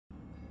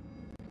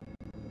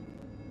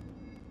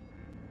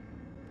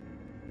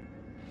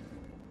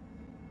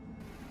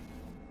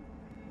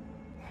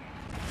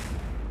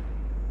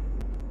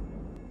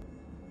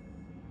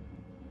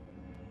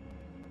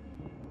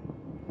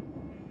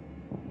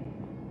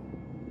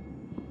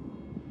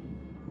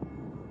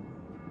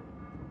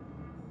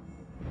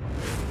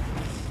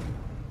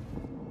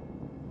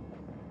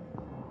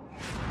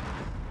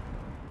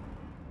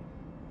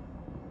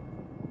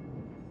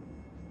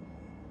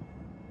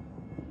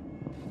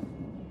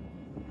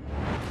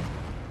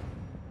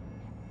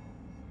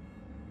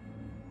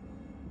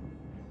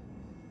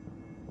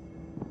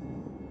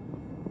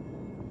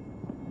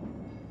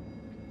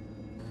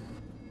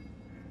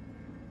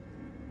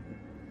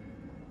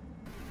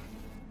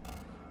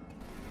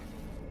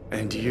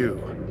And you?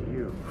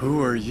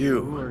 Who are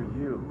you?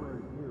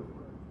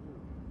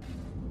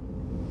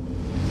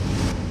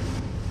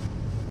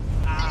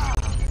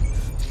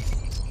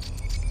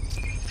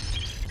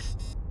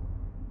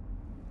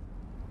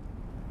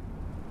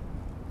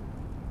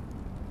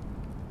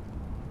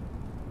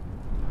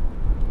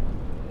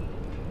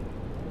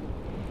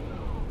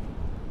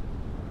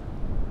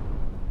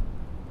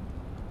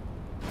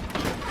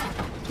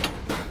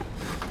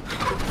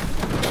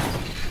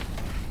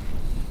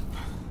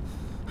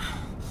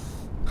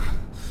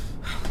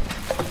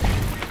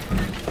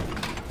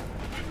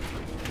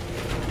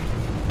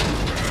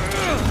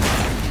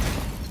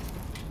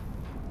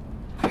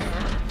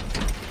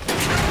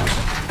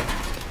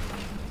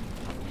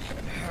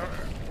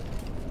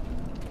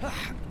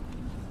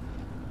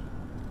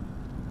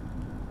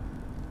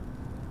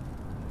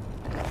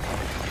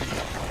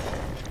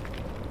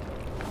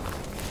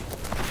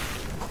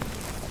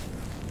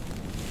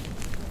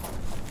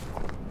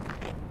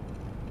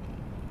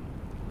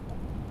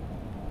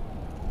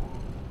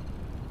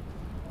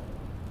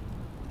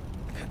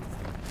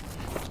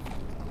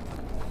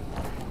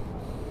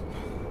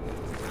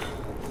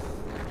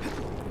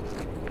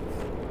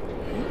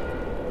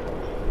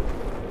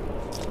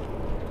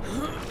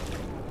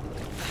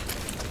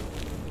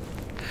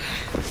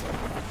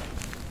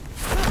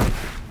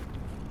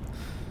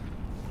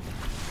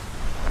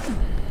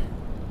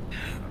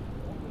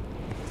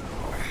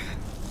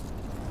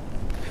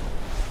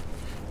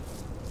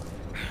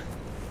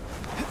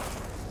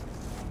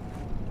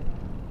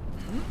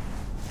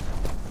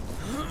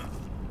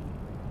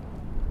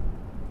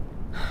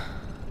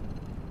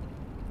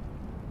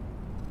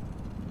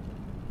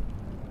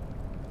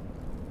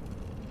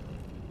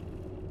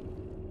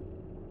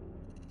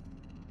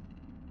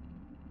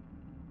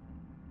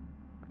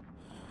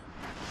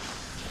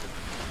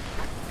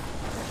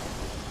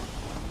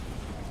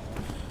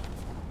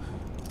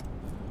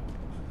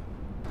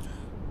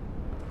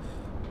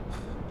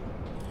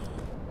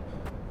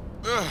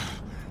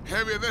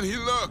 Heavier than he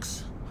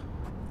looks.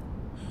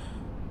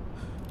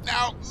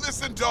 Now,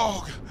 listen,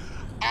 dog.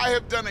 I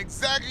have done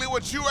exactly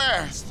what you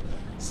asked.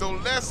 So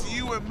let's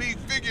you and me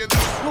figure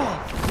this out.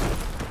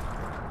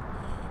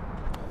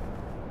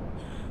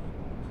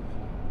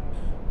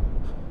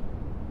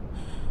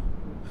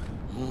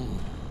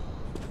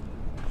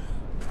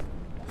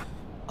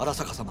 荒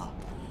坂様、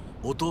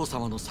お父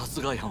様の殺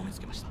害犯を見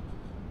つけました。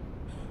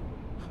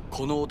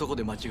この男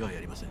で間違いあ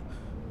りません。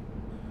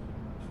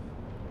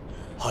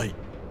はい。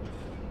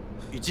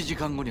1時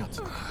間後に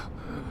発。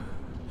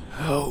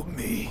Help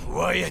me.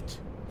 Quiet.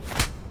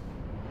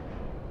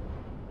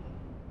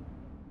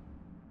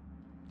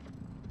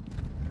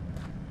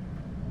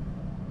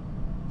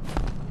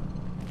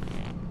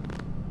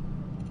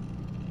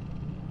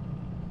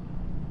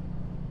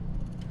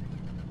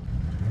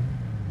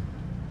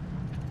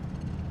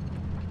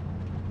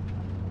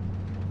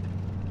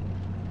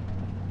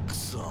 く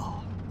そ、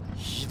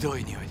ひど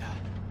い匂いだ。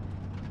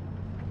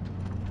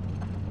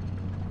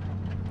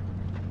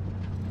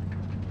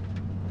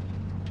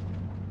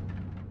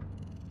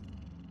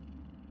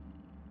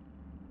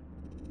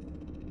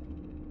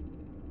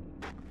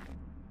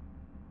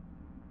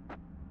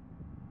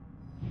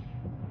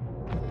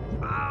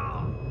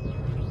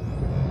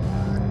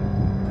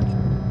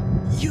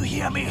You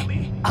hear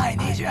me? I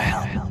need your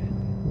help.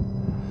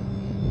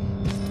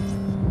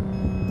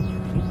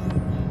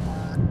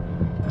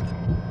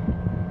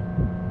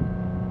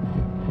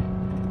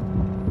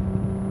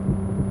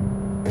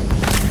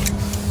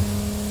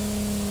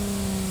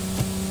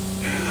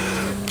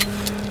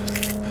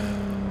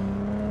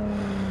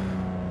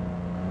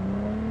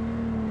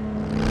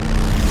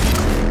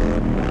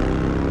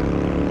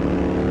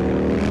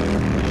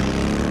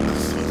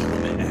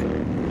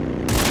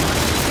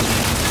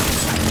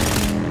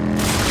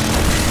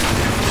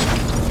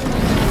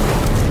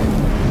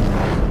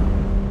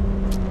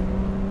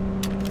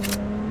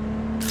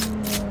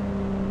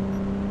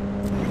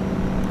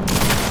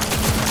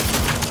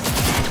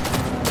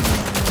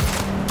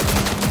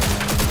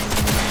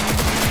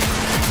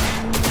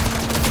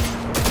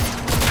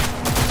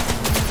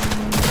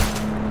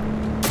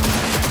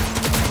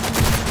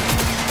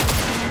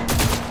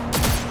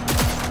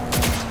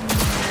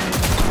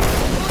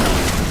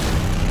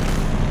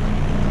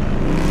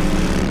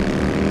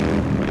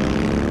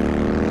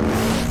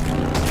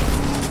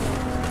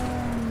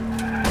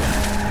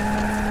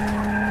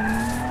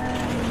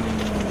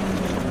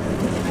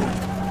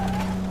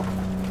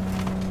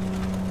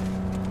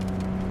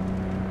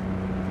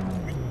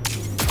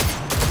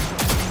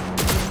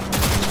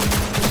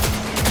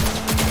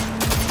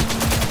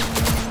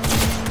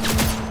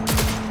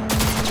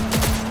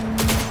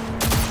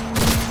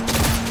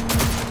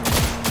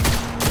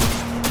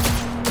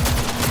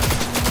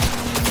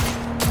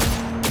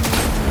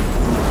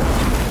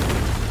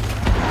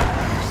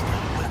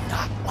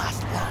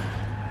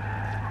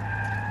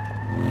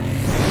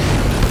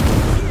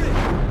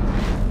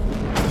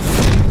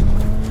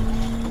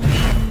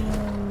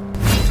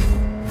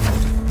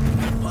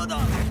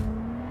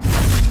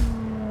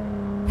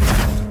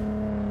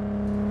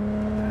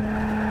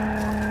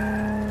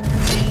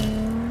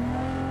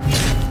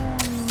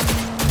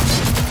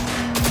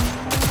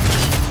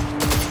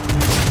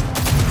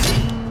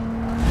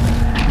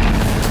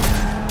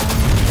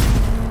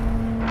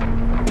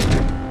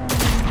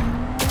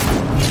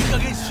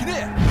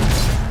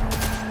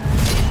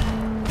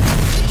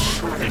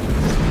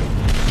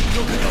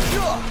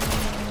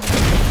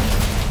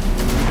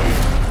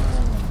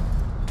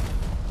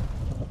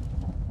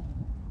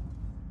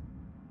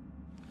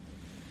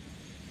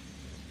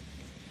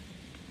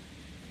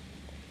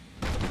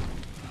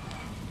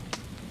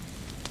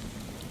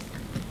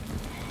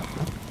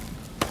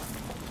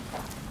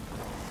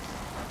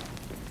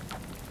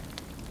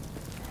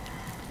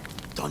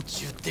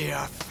 They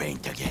are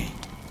faint again.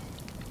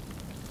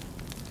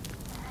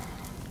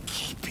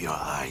 Keep your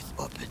eyes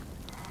open.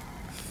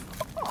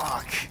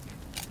 Fuck.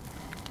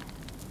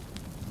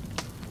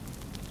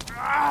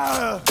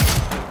 Ah!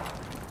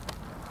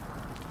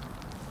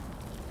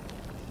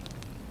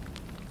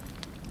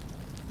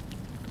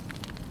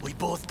 We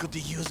both could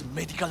use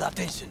medical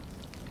attention.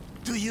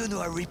 Do you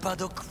know a Reaper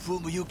Doc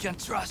whom you can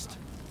trust?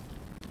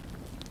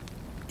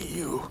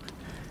 You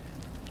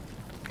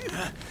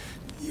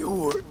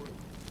were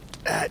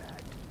at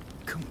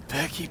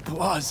Konpeki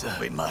Plaza.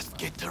 We must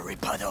get to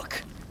Reaper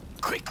Doc.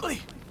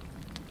 Quickly!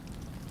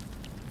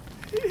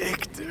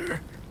 Victor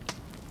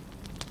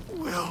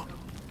will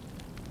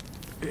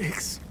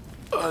fix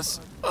us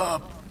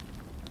up.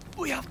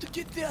 We have to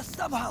get there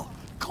somehow.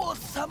 Call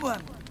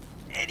someone.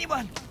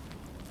 Anyone.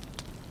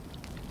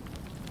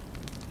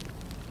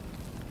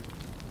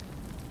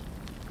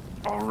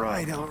 All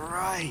right.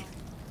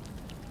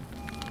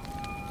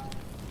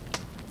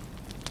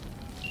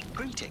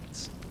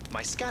 Greetings.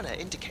 My scanner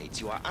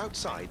indicates you are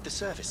outside the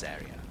service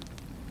area.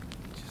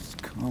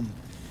 Just come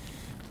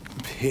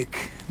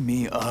pick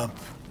me up.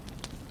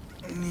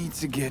 I need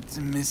to get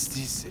to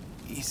Misty's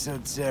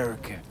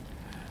esoterica.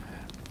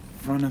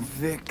 Front of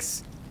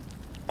Vic's.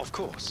 Of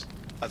course.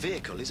 A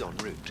vehicle is en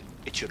route.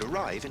 It should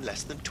arrive in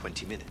less than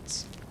 20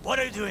 minutes. What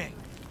are you doing?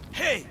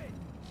 Hey!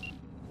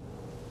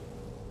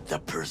 The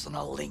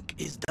personal link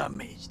is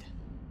damaged.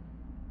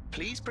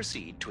 Please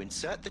proceed to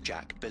insert the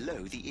jack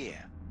below the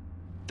ear,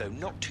 though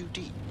not too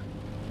deep.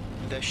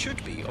 There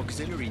should be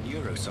auxiliary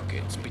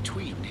neurosockets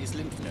between his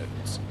lymph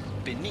nodes,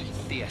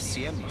 beneath the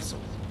SCM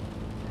muscle.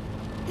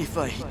 If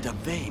I hit a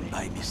vein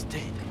by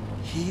mistake,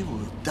 he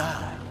will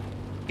die.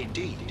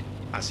 Indeed,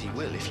 as he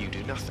will if you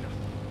do nothing.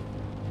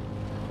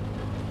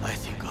 I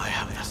think I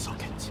have the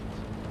socket.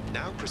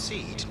 Now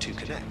proceed to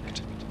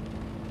connect.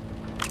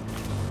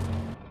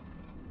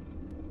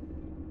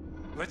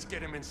 Let's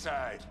get him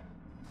inside.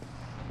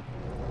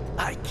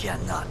 I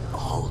cannot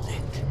hold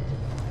it.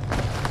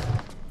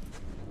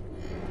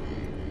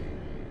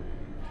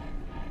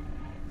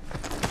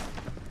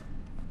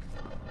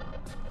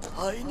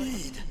 I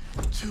need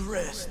to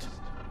rest.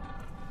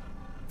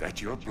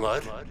 That your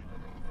blood?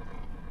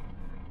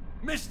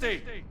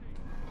 Misty!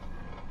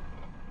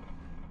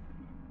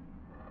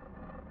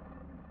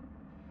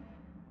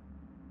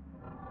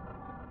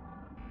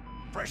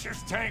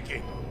 Pressure's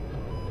tanking.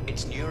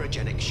 It's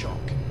neurogenic shock.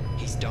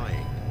 He's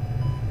dying.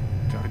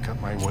 Gotta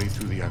cut my way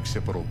through the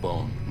occipital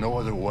bone. No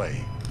other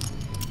way.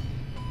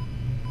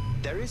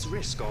 There is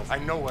risk of... I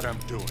know what I'm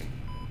doing.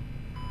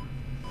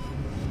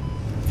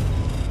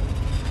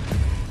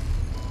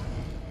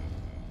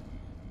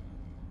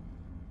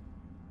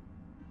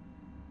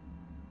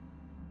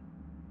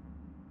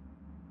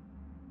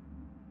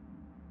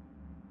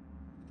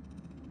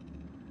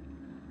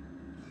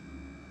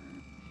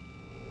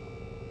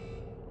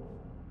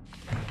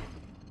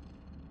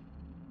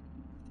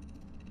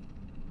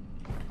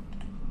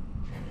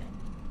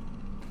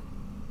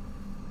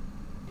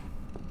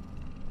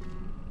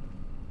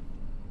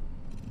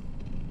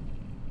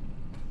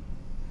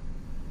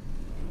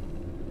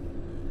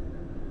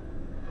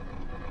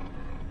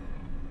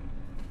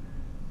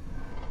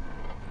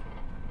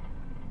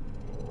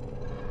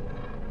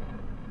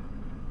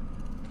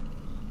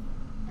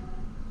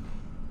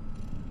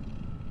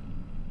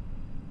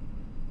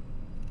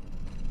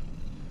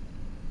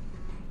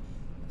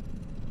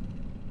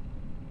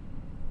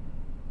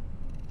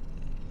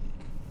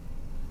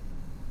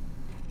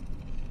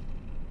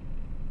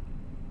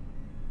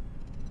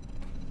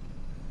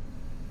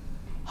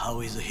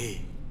 How is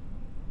he?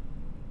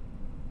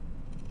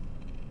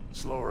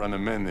 Slower on the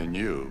mend than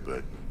you,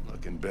 but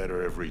looking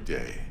better every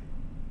day.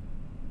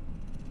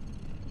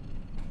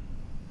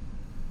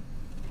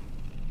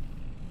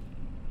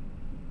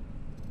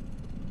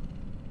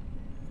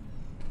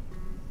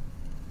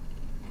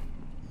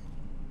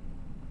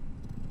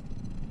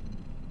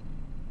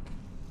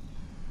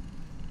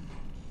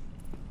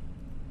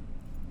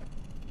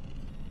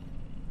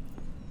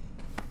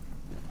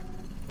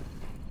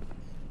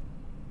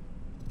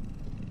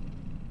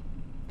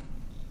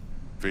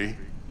 V,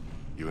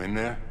 you in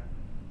there?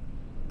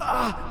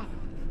 Ah!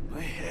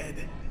 My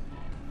head.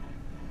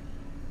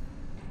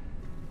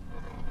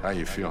 How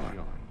you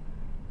feeling?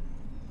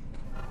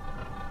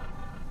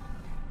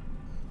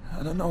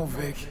 I don't know,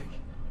 Vic.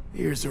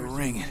 Ears are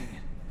ringing.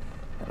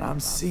 And I'm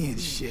seeing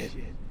shit.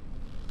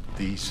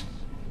 These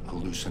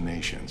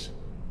hallucinations.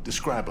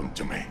 Describe them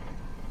to me.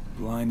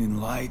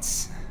 Blinding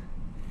lights.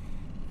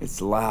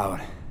 It's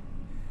loud.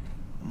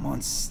 I'm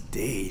on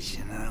stage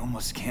and I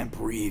almost can't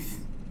breathe.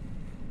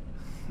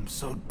 I'm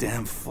so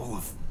damn full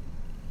of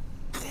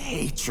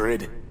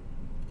hatred.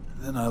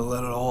 Then I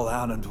let it all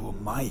out into a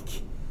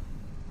mic,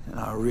 and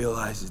I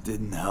realized it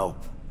didn't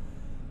help.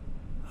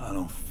 I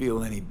don't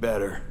feel any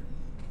better.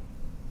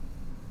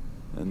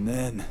 And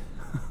then,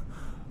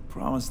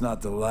 promise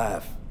not to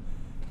laugh,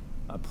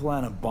 I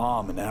plant a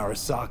bomb in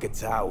Arasaka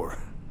Tower.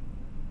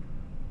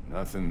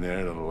 Nothing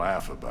there to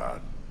laugh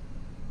about.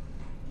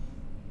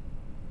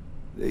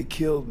 They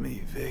killed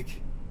me,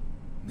 Vic.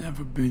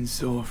 Never been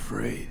so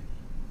afraid.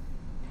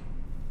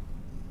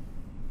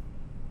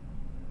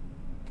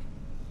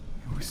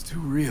 It was too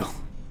real.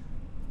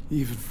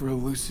 Even for a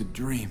lucid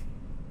dream.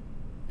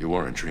 You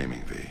weren't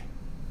dreaming, V.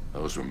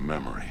 Those were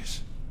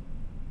memories.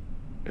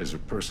 There's a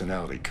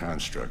personality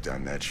construct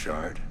on that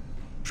shard.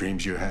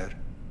 Dreams you had,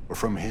 or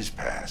from his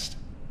past.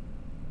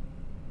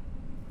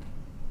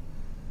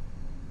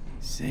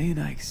 Saying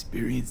I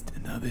experienced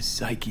another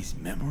psyche's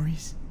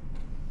memories?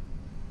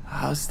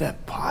 How's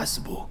that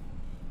possible?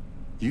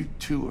 You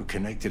two are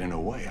connected in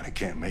a way I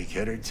can't make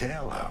head or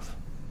tail of.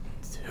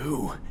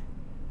 Two?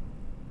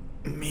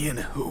 Me and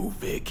who,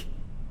 Vic?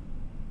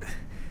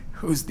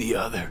 Who's the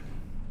other?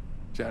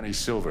 Johnny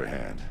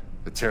Silverhand,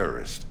 the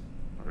terrorist.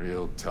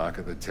 Real talk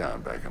of the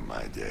town back in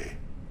my day.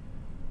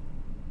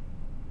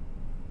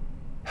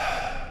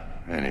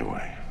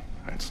 Anyway,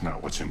 that's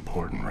not what's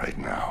important right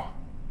now.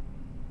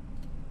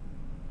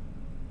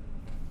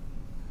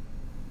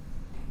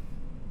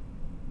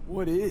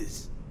 What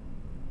is?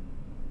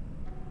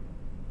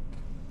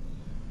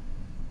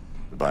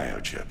 The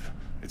biochip.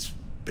 It's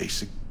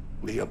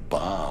basically a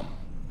bomb.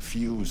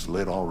 Fuse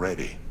lit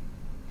already.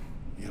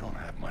 You don't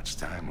have much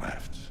time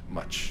left.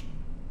 Much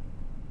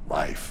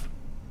life.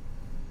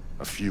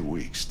 A few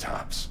weeks,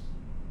 tops.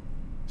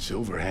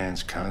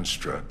 Silverhand's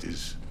construct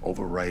is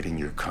overriding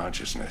your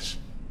consciousness,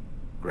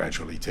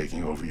 gradually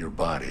taking over your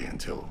body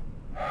until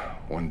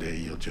one day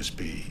you'll just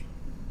be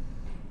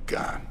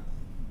gone.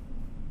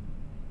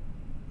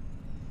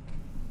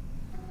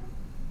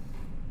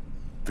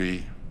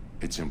 V,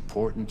 it's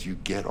important you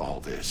get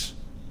all this.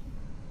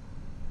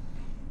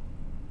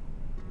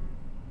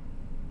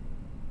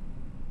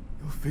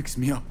 You'll fix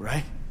me up,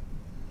 right?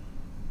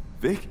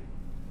 Vic?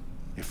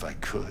 If I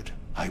could,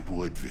 I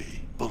would,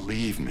 V.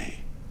 Believe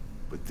me.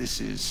 But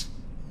it's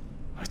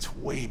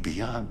way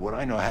beyond what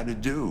I know how to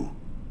do.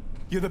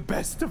 You're the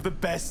best of the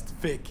best,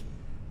 Vic.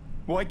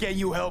 Why can't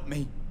you help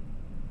me?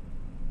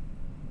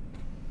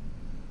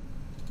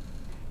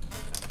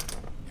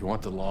 You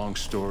want the long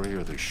story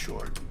or the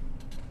short?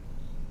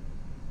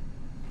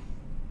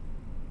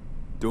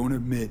 Don't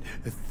admit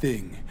a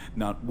thing,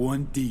 not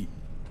one deed.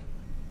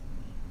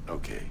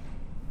 Okay.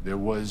 There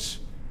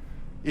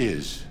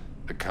is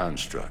a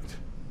construct.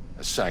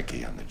 A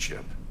psyche on the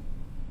chip.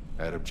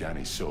 That of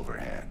Johnny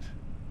Silverhand.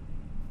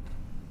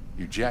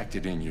 You jacked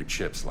it in your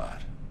chip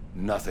slot.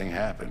 Nothing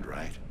happened,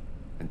 right?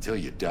 Until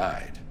you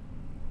died.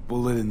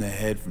 Bullet in the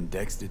head from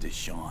Dexter to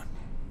Sean.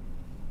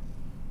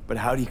 But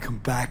how do you come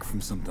back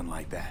from something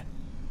like that?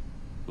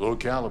 Low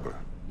caliber.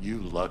 You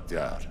lucked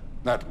out.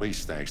 Not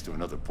least thanks to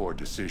another poor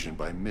decision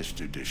by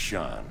Mr.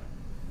 Deshawn.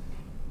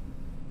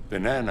 The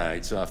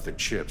nanites off the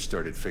chip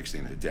started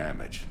fixing the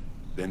damage.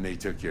 Then they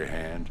took your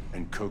hand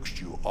and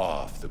coaxed you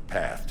off the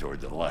path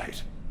toward the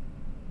light.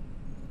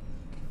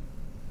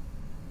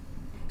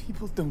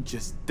 People don't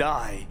just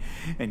die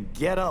and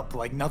get up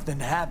like nothing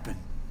happened.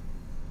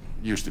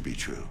 Used to be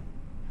true.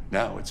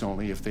 Now it's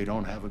only if they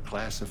don't have a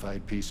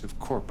classified piece of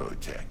corpo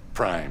tech,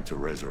 primed to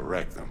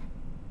resurrect them.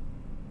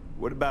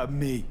 What about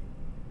me?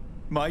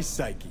 My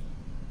psyche?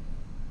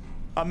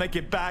 I'll make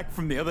it back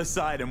from the other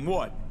side and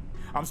what?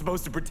 I'm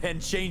supposed to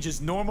pretend change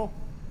is normal?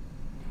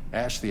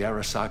 Ask the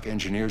Arasaka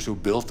engineers who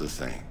built the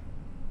thing.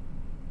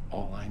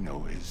 All I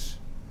know is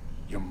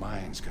your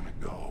mind's gonna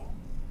go.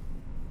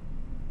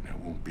 And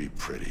it won't be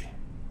pretty.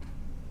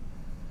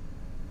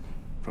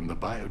 From the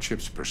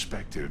biochip's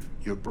perspective,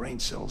 your brain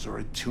cells are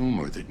a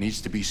tumor that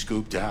needs to be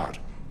scooped out,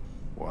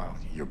 while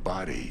your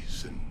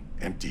body's an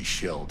empty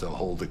shell to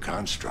hold the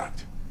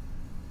construct.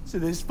 So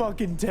this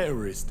fucking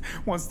terrorist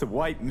wants to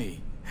wipe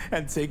me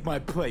and take my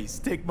place,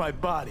 take my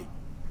body.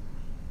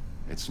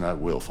 It's not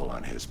willful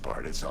on his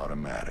part, it's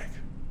automatic.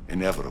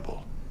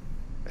 Inevitable.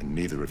 And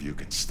neither of you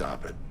can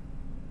stop it.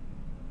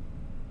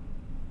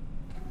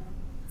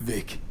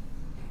 Vic,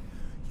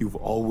 you've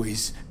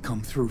always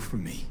come through for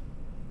me.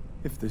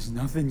 If there's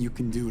nothing you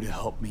can do to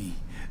help me,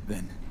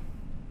 then...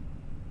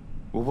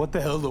 well, what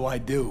the hell do I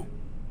do?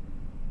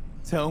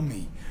 Tell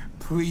me,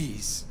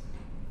 please.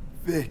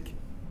 Vic.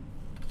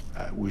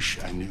 I wish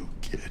I knew,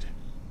 kid.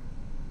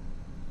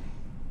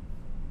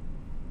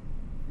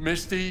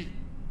 Misty?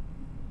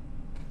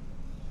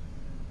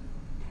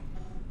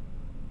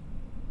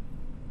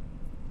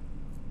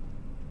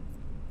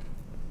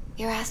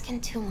 You're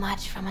asking too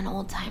much from an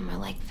old-timer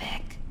like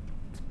Vic.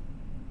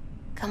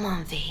 Come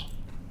on, V.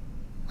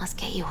 Let's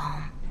get you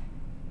home.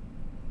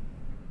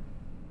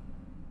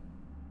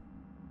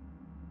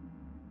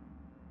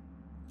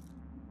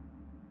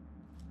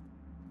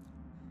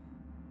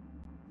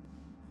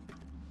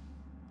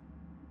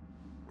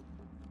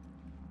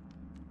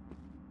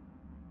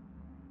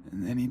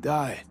 And then he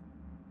died.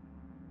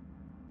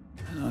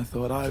 And I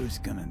thought I was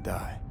gonna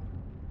die.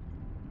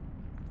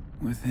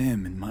 With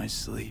him in my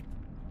sleep.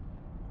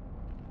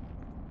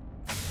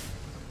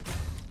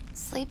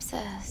 Sleep's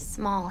a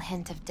small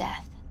hint of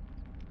death.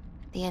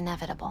 The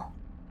inevitable.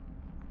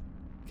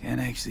 Can't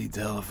actually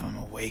tell if I'm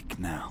awake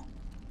now.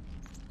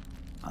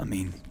 I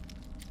mean,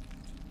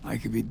 I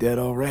could be dead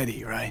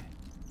already, right?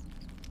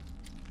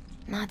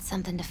 Not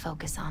something to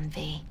focus on,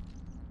 V.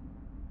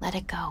 Let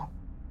it go.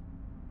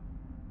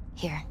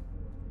 Here.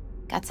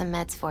 Got some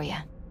meds for you.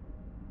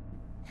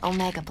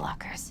 Omega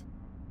blockers.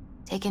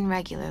 Taken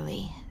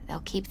regularly,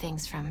 they'll keep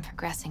things from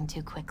progressing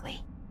too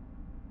quickly.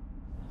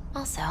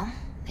 Also,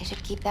 they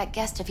should keep that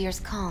guest of yours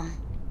calm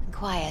and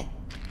quiet.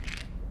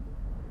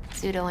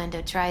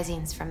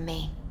 Pseudoendotrizine's from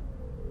me.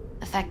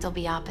 Effect will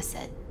be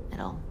opposite.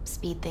 It'll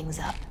speed things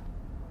up.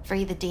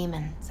 Free the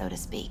demon, so to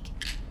speak.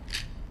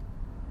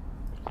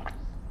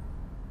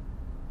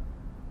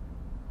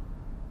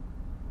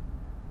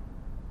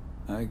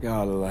 I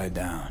gotta lie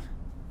down.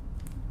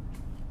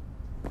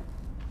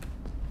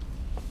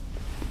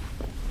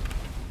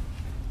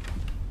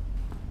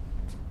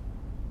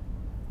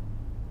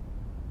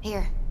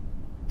 Here.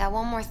 Got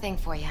one more thing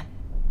for you.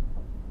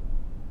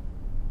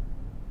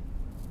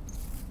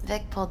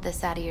 Vic pulled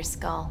this out of your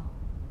skull.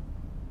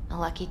 A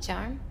lucky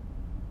charm?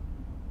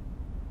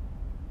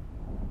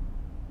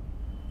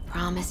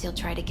 Promise you'll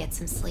try to get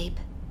some sleep.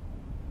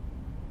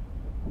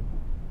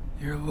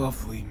 You're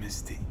lovely,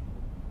 Misty.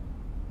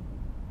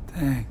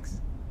 Thanks.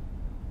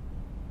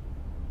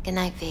 Good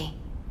night, V.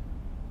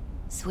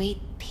 Sweet,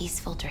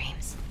 peaceful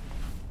dreams.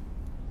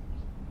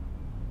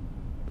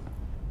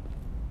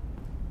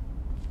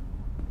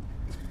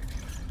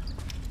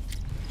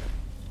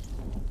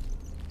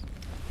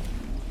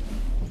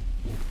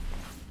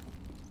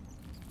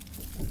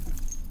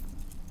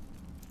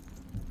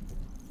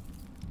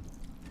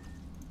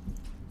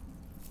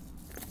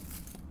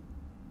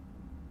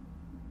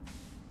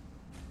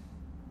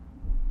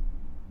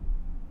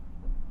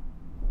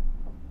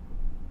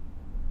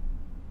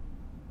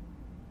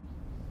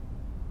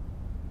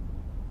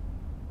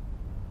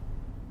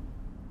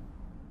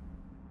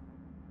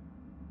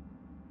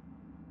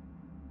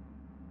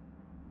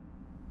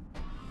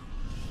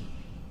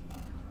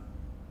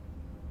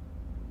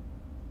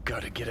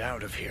 Gotta get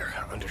out of here,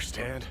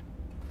 understand?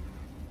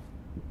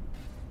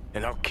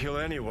 And I'll kill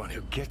anyone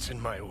who gets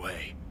in my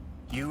way,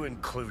 you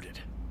included.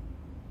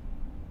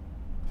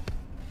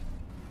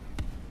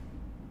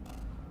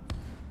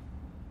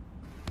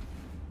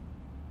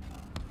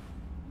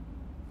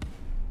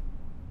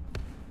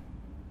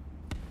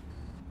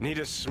 Need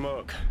a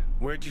smoke.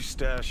 Where'd you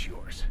stash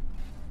yours?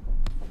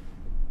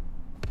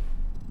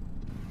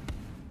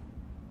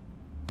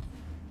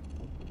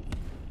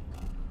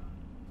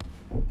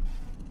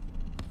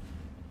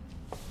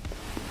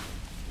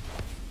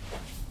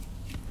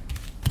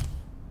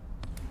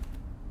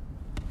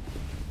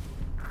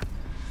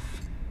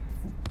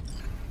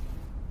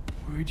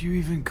 Where'd you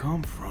even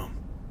come from?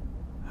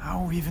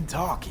 How are we even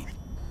talking?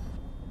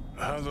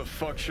 How the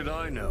fuck should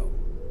I know?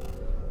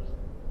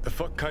 The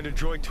fuck kind of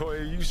droid toy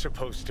are you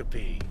supposed to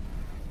be?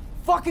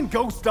 Fucking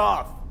ghost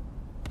off!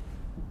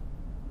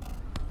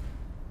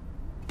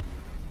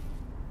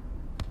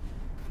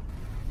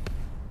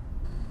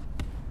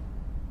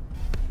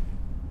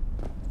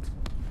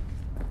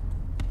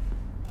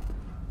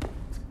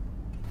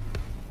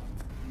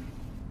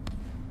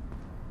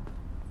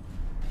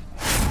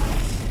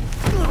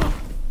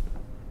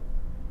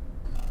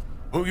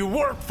 Who you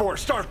work for,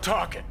 start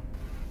talking!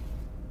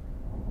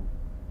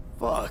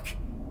 Fuck.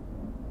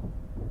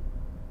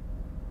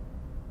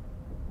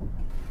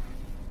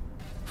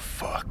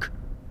 Fuck.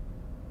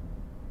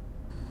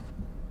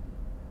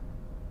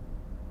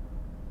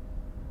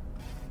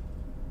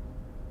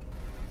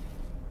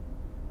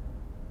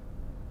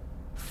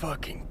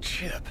 Fucking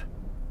Chip.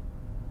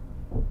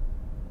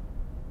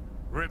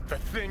 Rip the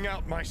thing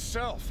out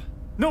myself.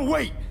 No,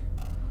 wait!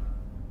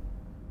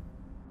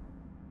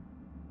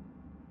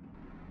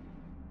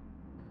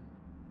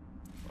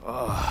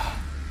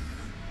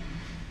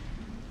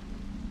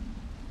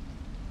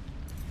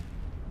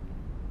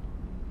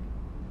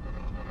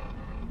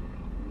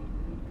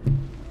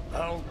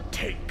 I'll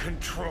take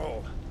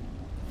control.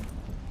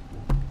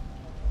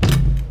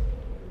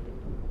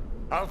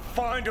 I'll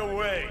find a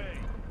way.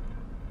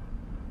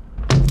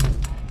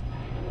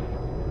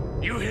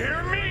 You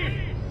hear me?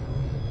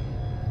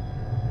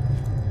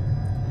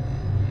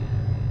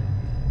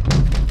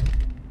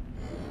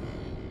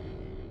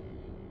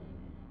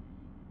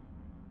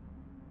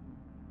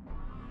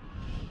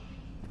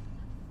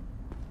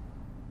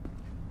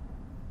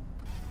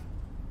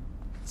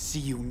 See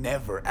you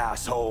never,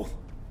 asshole.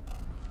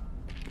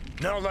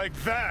 Now like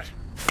that.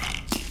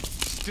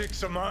 Stick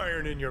some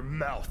iron in your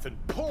mouth and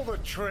pull the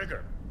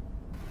trigger.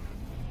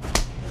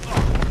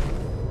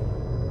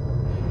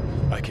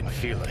 I can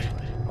feel it.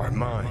 Our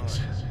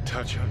minds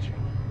touching.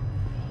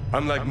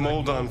 I'm like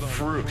mold on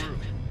fruit,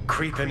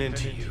 creeping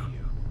into you.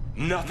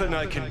 Nothing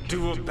I can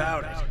do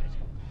about it.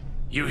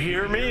 You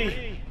hear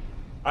me?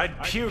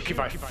 I'd puke if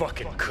I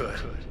fucking could.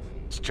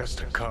 It's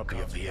just a copy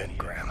of the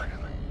engram.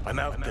 I'm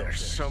out there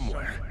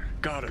somewhere.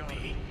 Gotta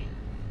be.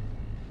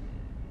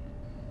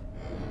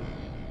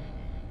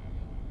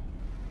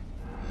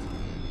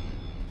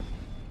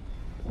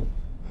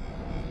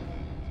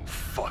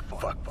 Fuck.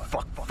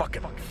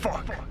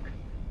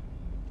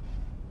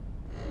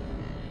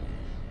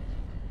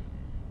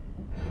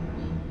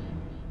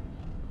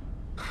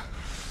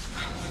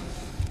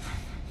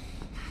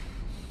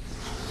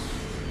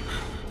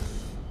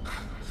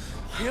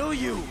 kill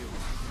you!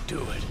 Do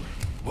it.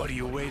 What are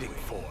you waiting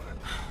for?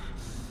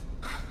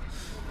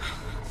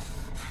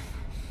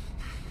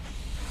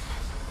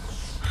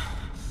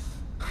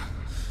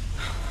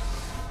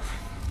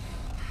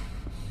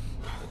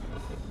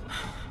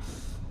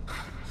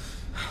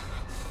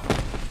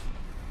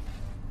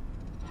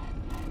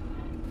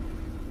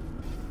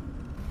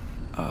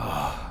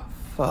 Oh,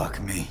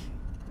 fuck me.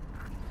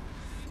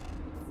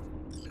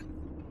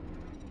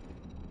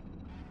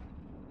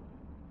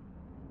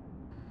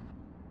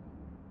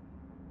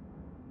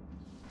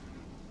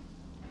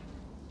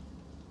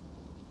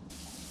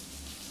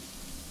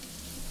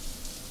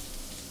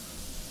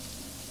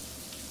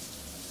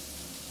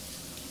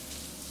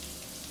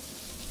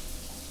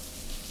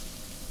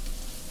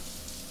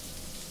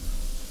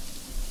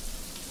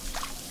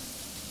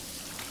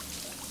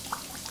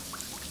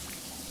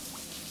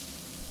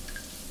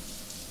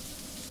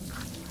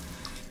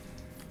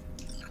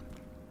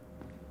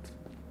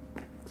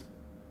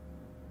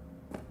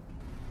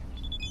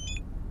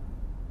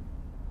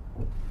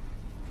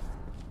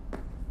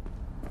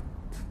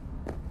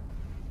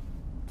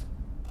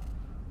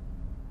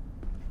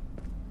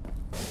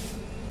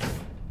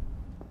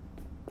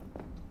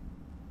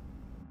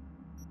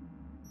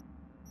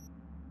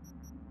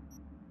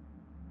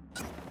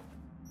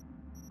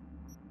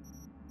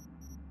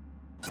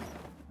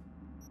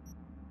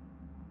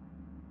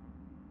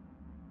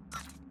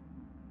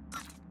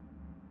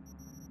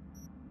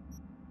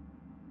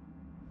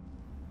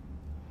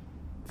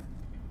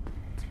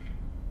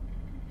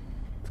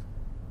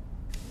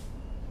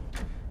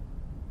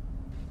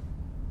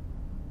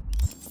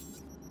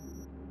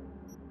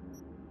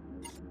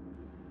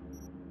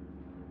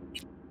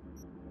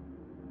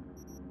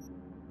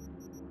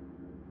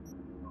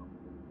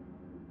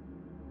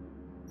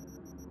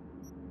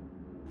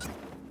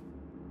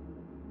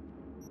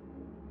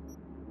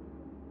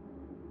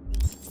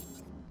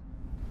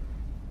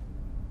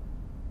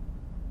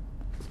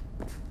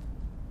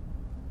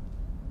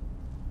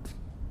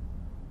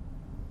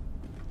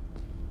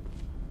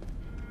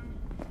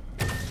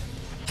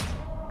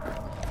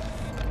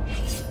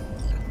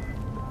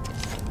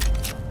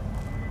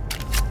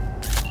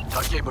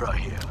 Takemura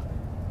here.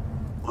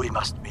 We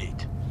must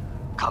meet.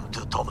 Come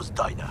to Tom's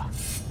Diner.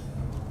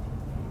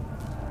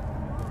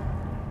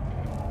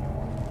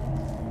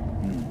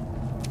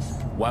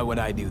 Why would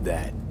I do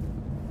that?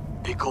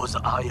 Because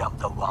I am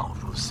the one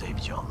who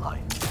saved your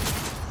life.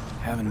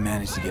 Haven't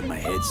managed to get my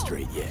head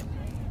straight yet.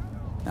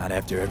 Not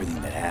after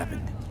everything that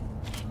happened.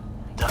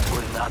 That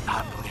will not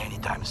happen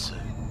anytime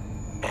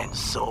soon. And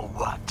so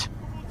what?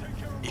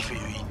 If you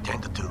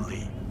intend to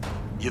leave,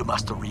 you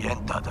must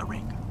re-enter the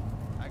ring.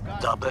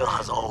 The bell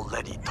has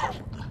already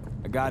tolled.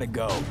 I gotta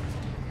go.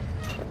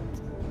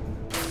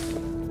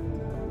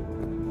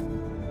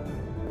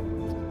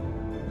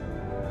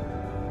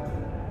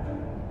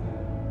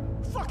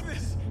 Fuck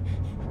this!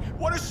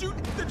 Wanna shoot?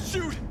 Then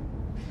shoot!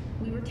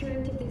 We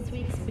return to this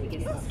week's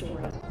biggest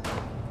story.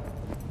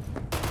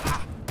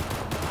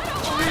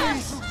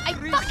 I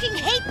fucking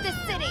hate this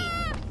city!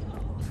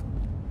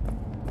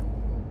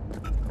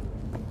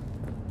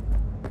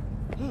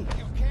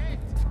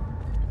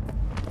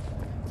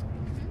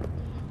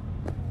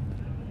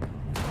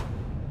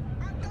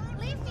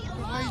 Leave me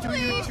alone! Why are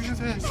you doing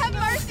this? Have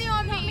mercy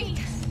on me!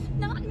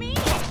 Not me!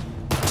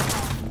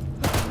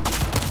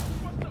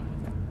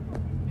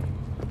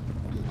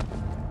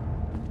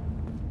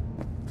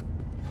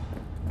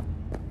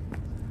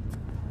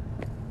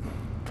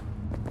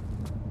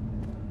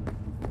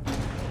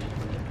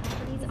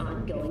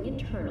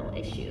 Internal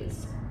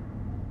issues.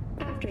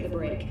 After the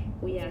break,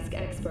 we ask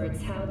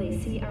experts how they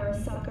see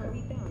Arasaka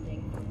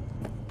rebounding.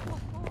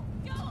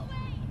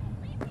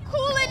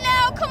 Cool it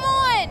now, come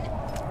on!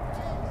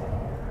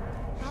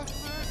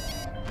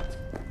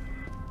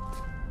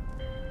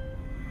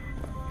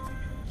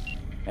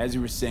 As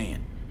you were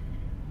saying.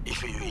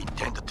 If you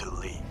intend to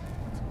leave,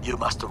 you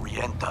must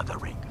re-enter the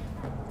ring.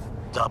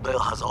 The bell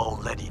has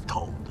already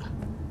tolled.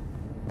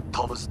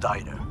 Tom's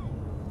Diner.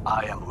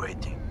 I am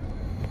waiting.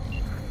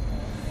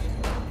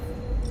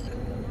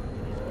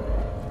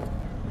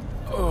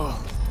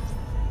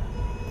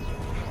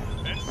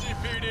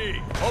 NCPD,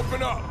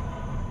 open up!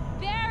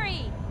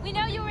 Barry, we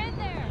know you're in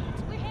there.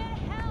 We're here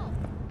to help.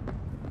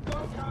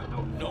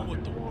 Know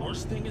what the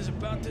worst thing is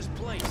about this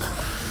place?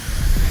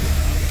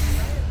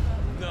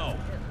 No,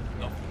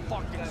 the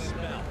fucking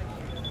smell.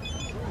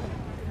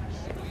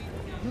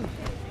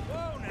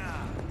 Whoa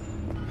now!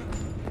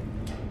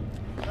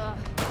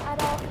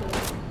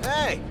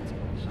 Hey!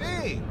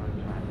 Me!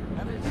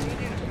 Haven't seen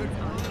you in a good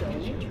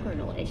Ongoing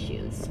internal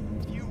issues.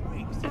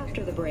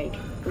 After the break,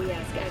 we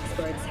ask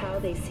experts how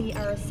they see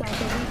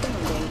Arasaka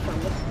rebounding from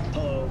the...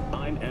 Hello,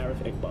 I'm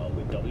Arif Iqbal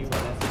with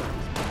WNS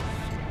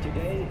News.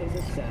 Today is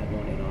a sad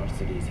one in our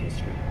city's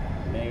history.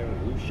 Mayor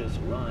Lucius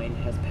Rhine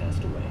has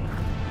passed away.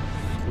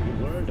 We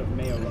learned of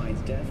Mayor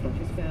Rhine's death from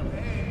his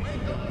family. He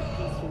died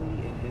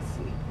peacefully in his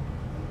sleep.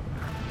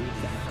 The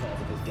exact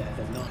cause of his death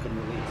has not been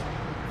released,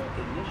 but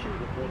initial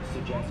reports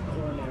suggest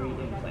coronary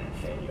implant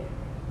failure.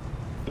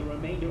 The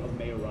remainder of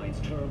Mayor Ryan's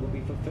term will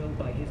be fulfilled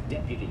by his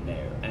deputy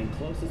mayor and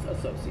closest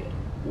associate,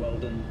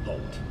 Weldon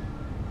Holt.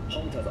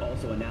 Holt has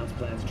also announced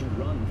plans to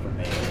run for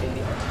mayor in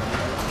the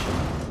upcoming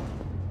election.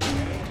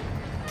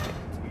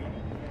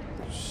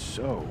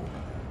 So...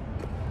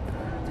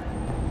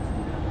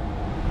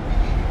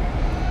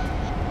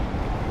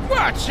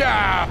 Watch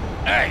out!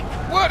 Hey,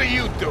 what are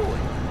you doing?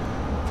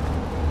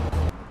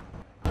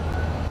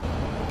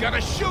 Gonna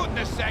shoot in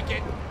a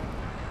second.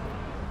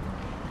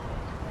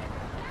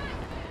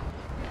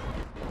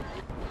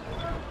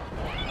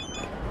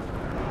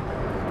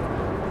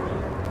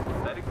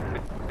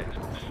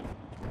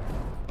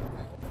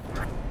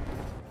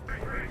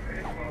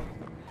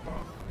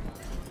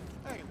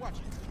 Hey, watch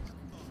it.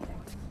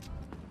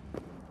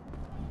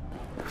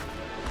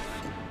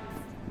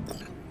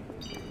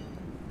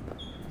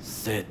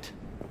 Sit.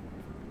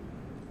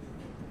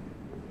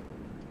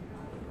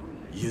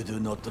 You do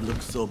not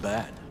look so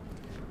bad.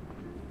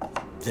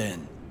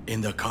 Then,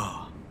 in the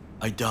car,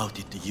 I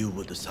doubted you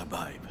would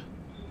survive.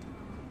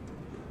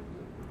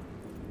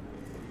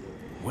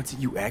 What's it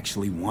you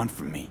actually want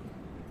from me?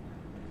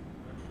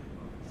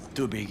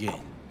 To begin,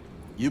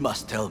 you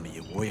must tell me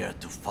where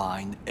to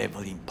find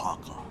Evelyn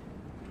Parker.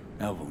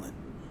 Evelyn?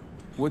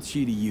 What's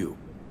she to you?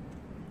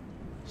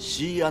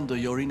 She and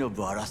Yorinobu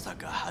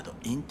Arasaka had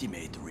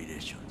intimate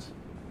relations.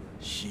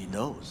 She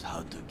knows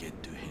how to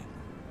get to him.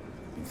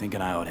 I'm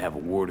thinking I ought to have a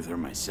word with her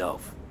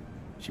myself.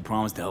 She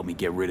promised to help me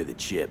get rid of the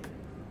chip.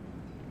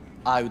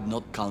 I would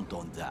not count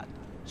on that.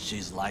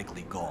 She's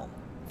likely gone,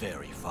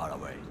 very far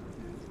away.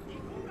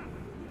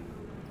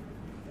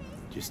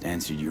 Just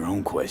answered your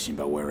own question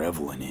about where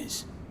Evelyn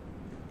is.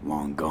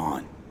 Long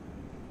gone.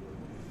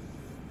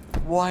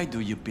 Why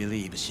do you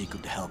believe she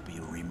could help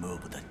you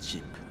remove the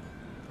chip?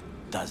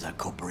 Does a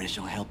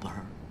corporation help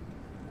her?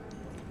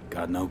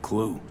 Got no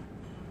clue.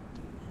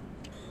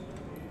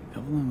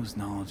 Evelyn was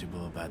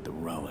knowledgeable about the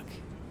relic.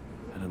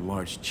 Had a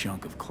large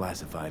chunk of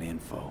classified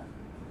info.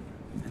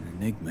 An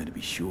enigma to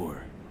be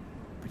sure.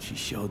 But she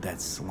showed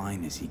that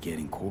slyness you get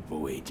in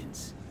corpo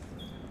agents.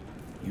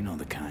 You know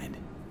the kind.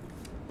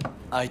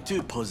 I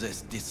too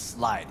possess this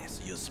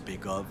slyness you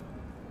speak of.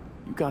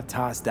 You got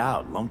tossed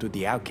out, lumped with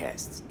the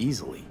outcasts,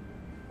 easily.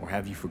 Or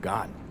have you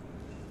forgotten?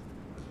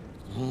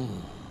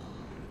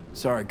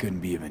 Sorry I couldn't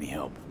be of any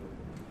help.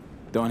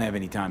 Don't have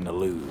any time to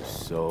lose,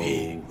 so...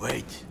 Hey,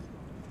 wait.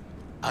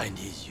 I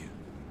need you.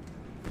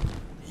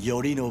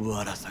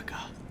 Yorinobu Arasaka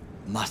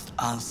must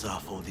answer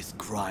for this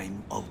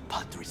crime of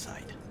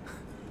patricide.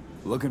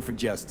 Looking for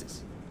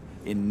justice.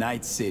 In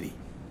Night City.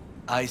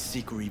 I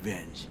seek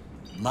revenge.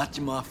 Much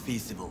more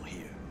feasible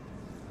here.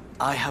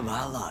 I have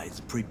allies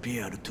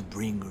prepared to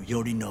bring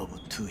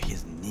Yorinobu to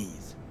his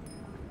knees.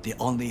 The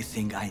only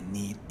thing I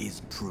need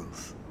is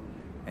proof.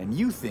 And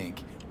you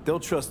think they'll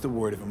trust the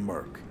word of a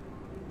merc?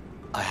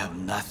 I have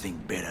nothing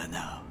better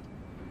now.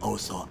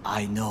 Also,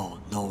 I know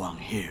no one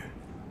here.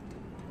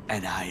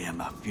 And I am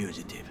a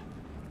fugitive.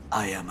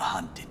 I am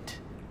hunted.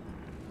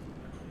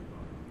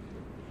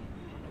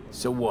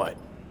 So what?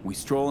 We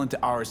stroll into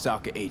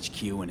Arasaka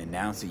HQ and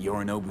announce that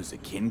Yorinobu's a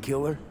kin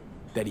killer?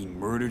 That he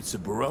murdered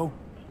Saburo?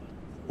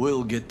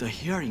 We'll get the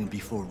hearing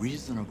before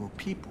reasonable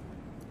people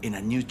in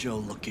a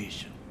neutral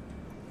location.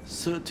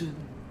 Certain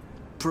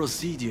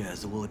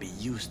procedures will be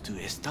used to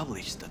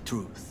establish the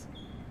truth.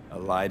 A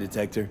lie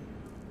detector?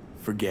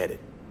 Forget it.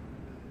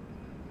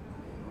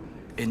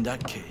 In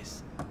that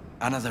case,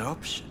 another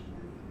option.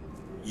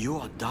 You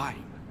are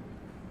dying.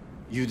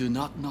 You do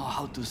not know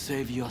how to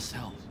save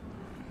yourself.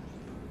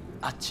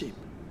 A chip,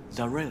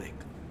 the relic,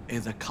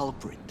 is a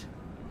culprit.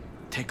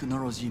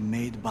 Technology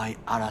made by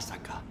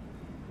Arasaka.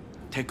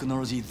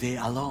 Technology they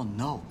alone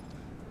know.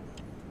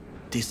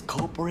 This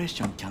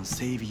corporation can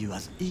save you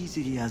as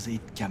easily as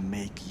it can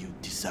make you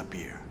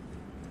disappear.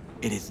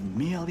 It is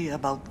merely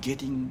about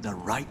getting the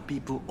right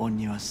people on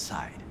your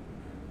side.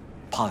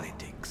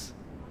 Politics.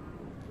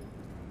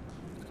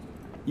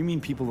 You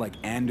mean people like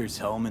Anders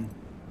Hellman?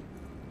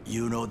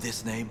 You know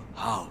this name?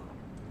 How?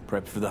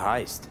 Prepped for the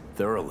heist,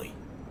 thoroughly.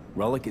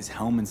 Relic is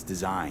Hellman's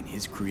design,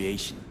 his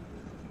creation.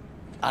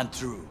 And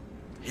true,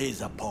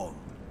 he's a pawn.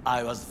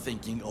 I was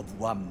thinking of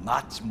one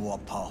much more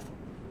powerful.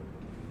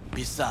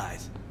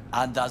 Besides,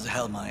 Anders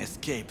Hellman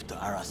escaped to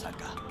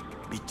Arasaka,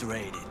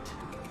 betrayed it.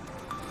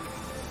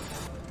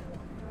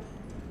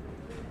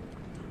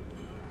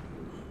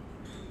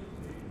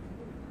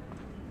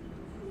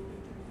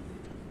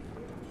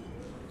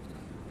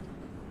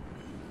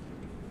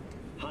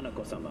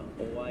 Hanako-sama,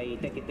 お会い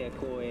できて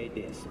光栄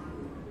です。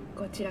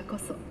こちらこ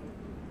そ。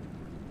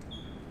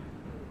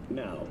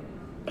Now,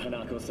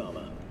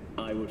 Hanako-sama,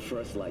 I would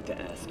first like to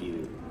ask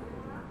you...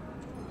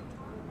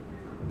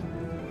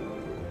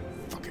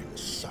 Fucking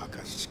Saka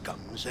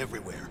scums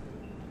everywhere.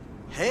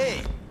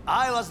 Hey,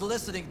 I was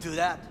listening to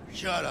that.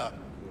 Shut up.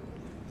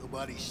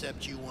 Nobody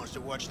except you wants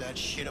to watch that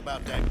shit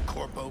about that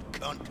corpo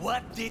cunt.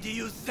 What did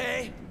you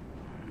say?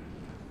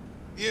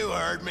 You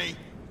heard me.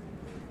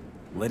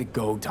 Let it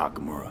go,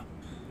 Takamura.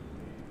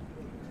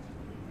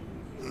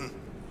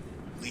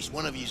 At least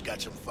one of you's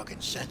got some fucking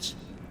sense.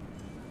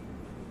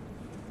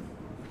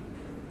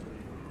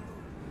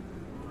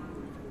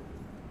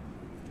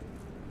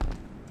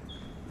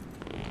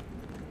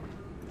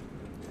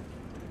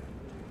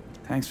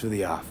 Thanks for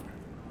the offer.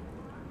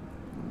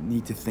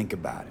 Need to think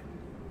about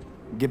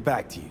it. Get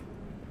back to you.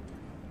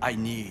 I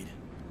need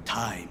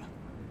time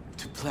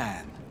to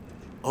plan,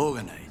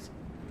 organize.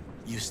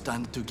 You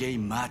stand to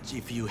gain much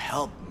if you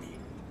help me.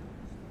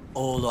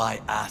 All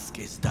I ask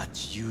is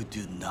that you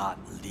do not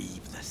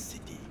leave the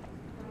city.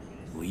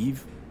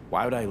 Leave?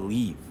 Why would I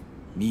leave?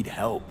 Need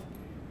help.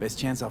 Best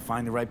chance I'll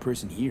find the right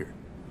person here.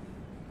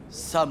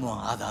 Someone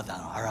other than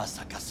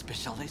Arasaka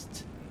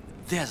specialist?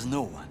 There's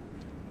no one.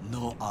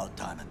 No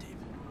alternative.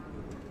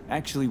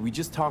 Actually, we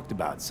just talked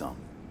about some.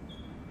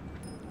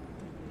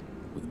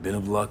 With a bit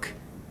of luck,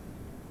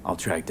 I'll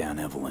track down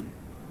Evelyn.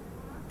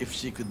 If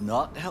she could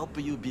not help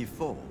you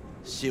before,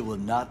 she will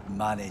not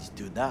manage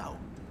to now.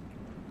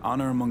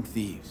 Honor among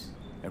thieves.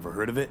 Ever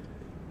heard of it?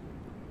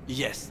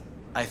 Yes,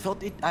 I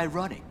thought it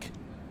ironic.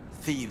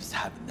 Thieves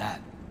have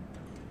none.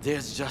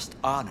 There's just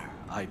honor,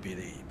 I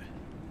believe.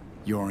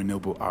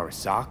 Yorinobu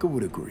Arasaka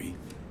would agree,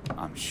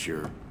 I'm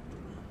sure.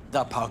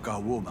 The Parker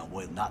woman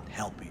will not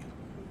help you.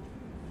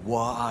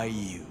 Why are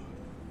you?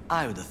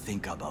 I would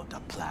think about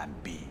a plan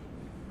B.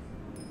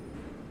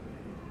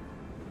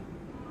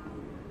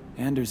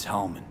 Anders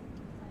Hellman.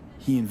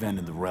 He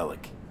invented the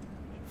relic.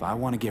 If I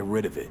want to get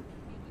rid of it,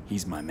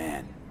 he's my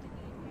man.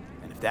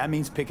 And if that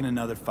means picking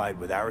another fight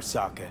with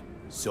Arasaka,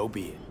 so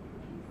be it.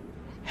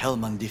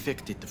 Hellman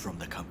defected from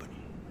the company.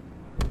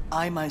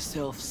 I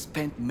myself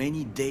spent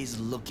many days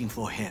looking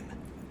for him.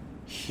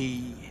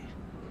 He...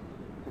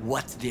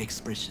 what's the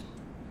expression?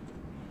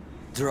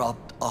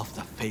 Dropped off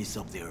the face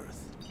of the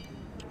earth.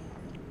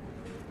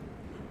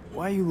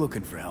 Why are you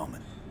looking for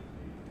Hellman?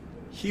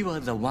 He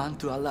was the one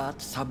to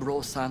alert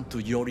Saburo-san to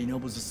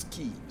Yorinobu's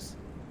schemes.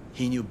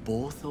 He knew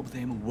both of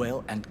them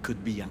well and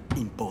could be an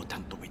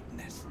important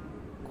witness.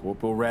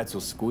 Corporal rats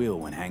will squeal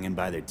when hanging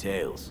by their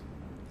tails.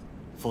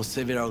 For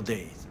several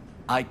days,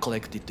 I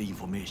collected the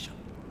information.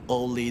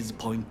 All leads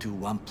point to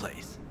one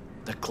place,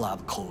 the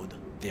club called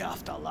the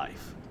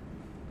Afterlife.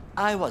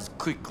 I was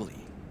quickly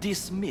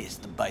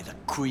dismissed by the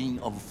queen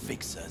of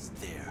fixers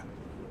there,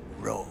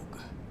 Rogue.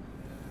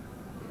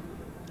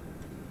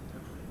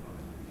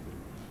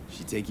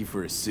 She take you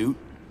for a suit?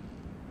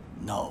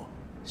 No,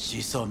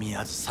 she saw me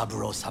as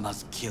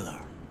Saburo-sama's killer.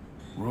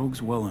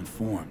 Rogue's well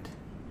informed.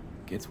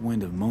 Gets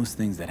wind of most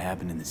things that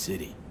happen in the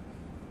city.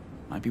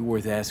 Might be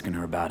worth asking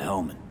her about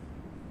Hellman.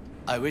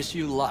 I wish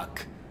you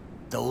luck.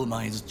 The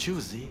woman is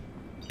choosy,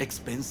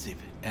 expensive,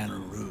 and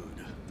rude.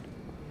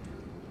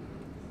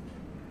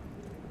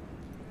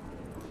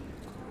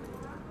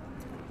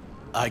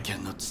 I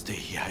cannot stay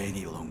here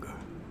any longer.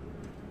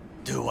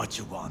 Do what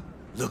you want.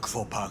 Look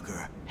for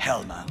Parker,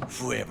 Hellman,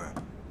 whoever.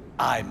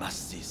 I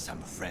must see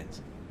some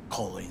friends,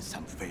 call in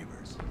some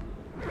favors.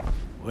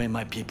 When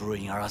my people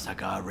in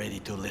Arasaka are ready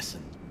to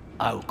listen,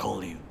 I will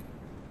call you.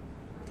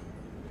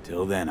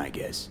 Till then, I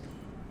guess.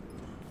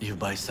 If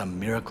by some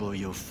miracle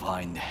you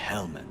find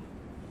Hellman,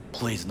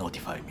 please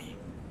notify me.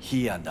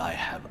 He and I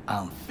have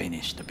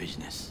unfinished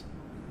business.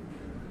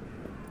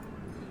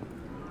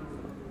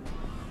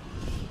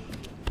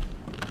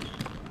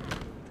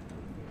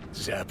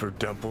 Zapper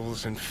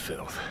dumples and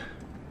filth.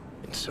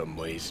 In some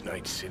ways,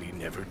 Night City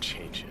never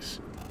changes.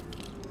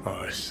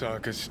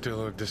 Arasaka's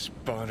still a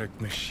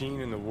despotic machine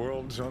and the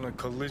world's on a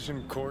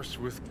collision course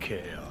with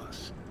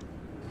chaos.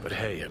 But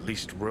hey, at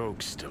least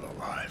Rogue's still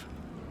alive.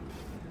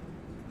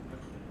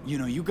 You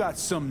know, you got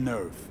some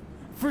nerve.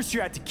 First you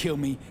had to kill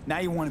me, now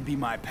you want to be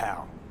my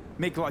pal.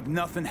 Make like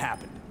nothing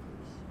happened.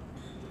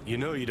 You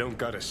know you don't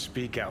gotta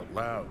speak out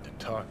loud to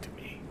talk to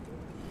me.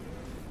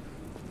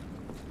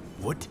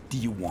 What do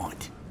you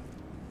want?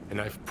 And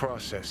I've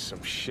processed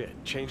some shit,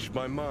 changed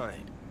my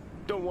mind.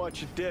 Don't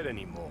want you dead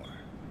anymore.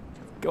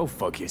 Go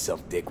fuck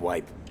yourself,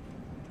 dickwipe.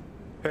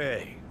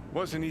 Hey,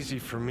 wasn't easy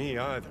for me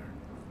either.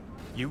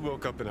 You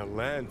woke up in a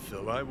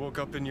landfill, I woke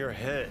up in your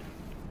head.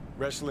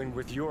 Wrestling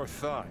with your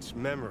thoughts,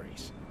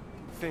 memories.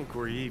 Think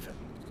we're even.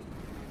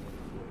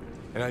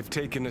 And I've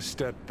taken a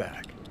step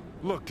back,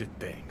 looked at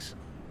things.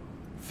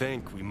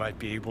 Think we might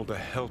be able to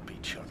help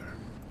each other.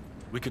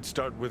 We could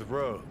start with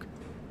Rogue.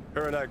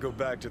 Her and I go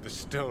back to the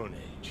Stone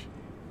Age.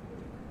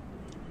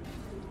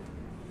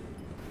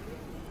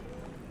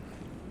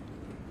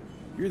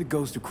 You're the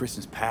ghost of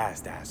Christmas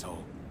past,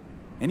 asshole.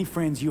 Any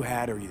friends you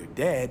had are either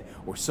dead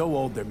or so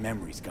old their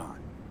memory's gone.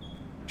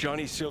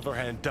 Johnny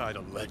Silverhand died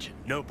a legend.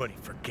 Nobody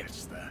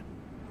forgets that.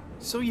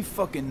 So you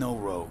fucking know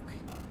Rogue.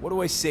 What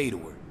do I say to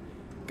her?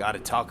 Got a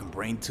talking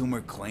brain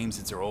tumor, claims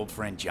it's her old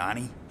friend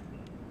Johnny?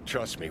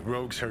 Trust me,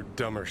 Rogue's heard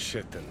dumber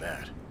shit than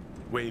that.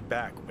 Way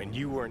back when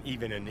you weren't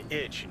even an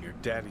itch in your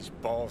daddy's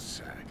ball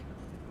sack.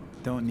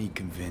 Don't need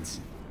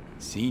convincing.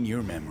 Seeing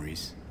your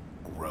memories,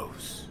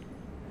 gross.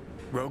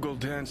 Rogue will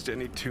dance to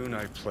any tune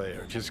I play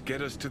or just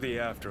get us to the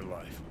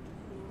afterlife.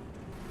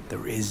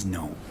 There is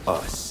no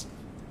us.